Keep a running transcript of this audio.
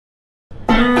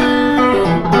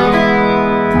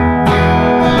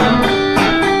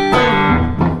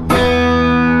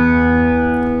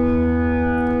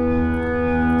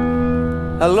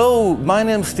My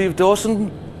name's Steve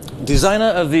Dawson, designer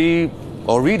of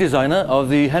redesigner of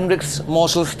the Hendrix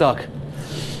Marshall stock.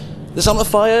 This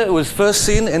amplifier was first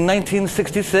seen in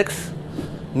 1966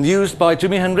 and used by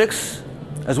Jimi Hendrix,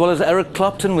 as well as Eric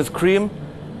Clapton with Cream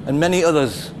and many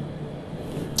others.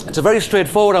 It's a very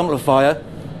straightforward amplifier,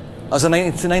 as a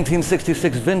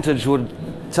 1966 vintage would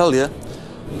tell you.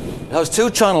 It has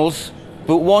two channels,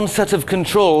 but one set of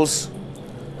controls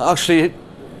that actually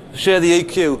share the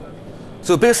EQ.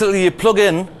 So basically you plug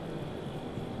in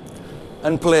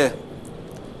and play.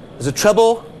 There's a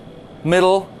treble,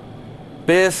 middle,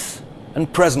 bass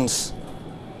and presence.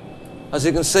 As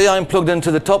you can see, I'm plugged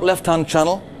into the top left-hand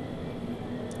channel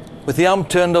with the amp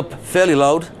turned up fairly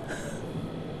loud.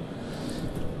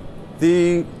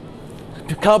 The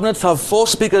cabinets have four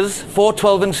speakers, four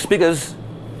 12-inch speakers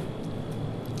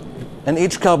in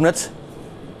each cabinet,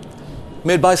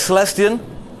 made by Celestion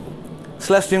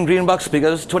greenback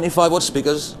speakers, 25-watt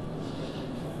speakers.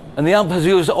 And the amp has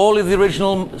used all of the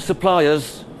original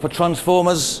suppliers for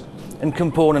transformers and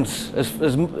components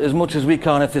as much as we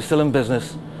can if they're still in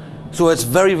business. So it's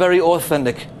very, very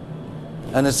authentic.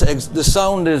 And the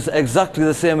sound is exactly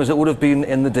the same as it would have been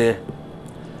in the day.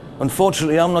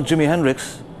 Unfortunately, I'm not Jimi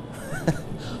Hendrix,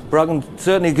 but I can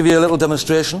certainly give you a little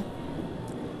demonstration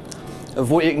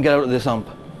of what you can get out of this amp.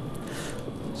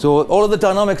 So all of the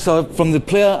dynamics are from the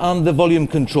player and the volume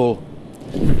control.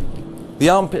 The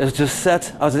amp is just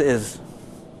set as it is.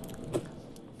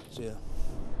 So, yeah.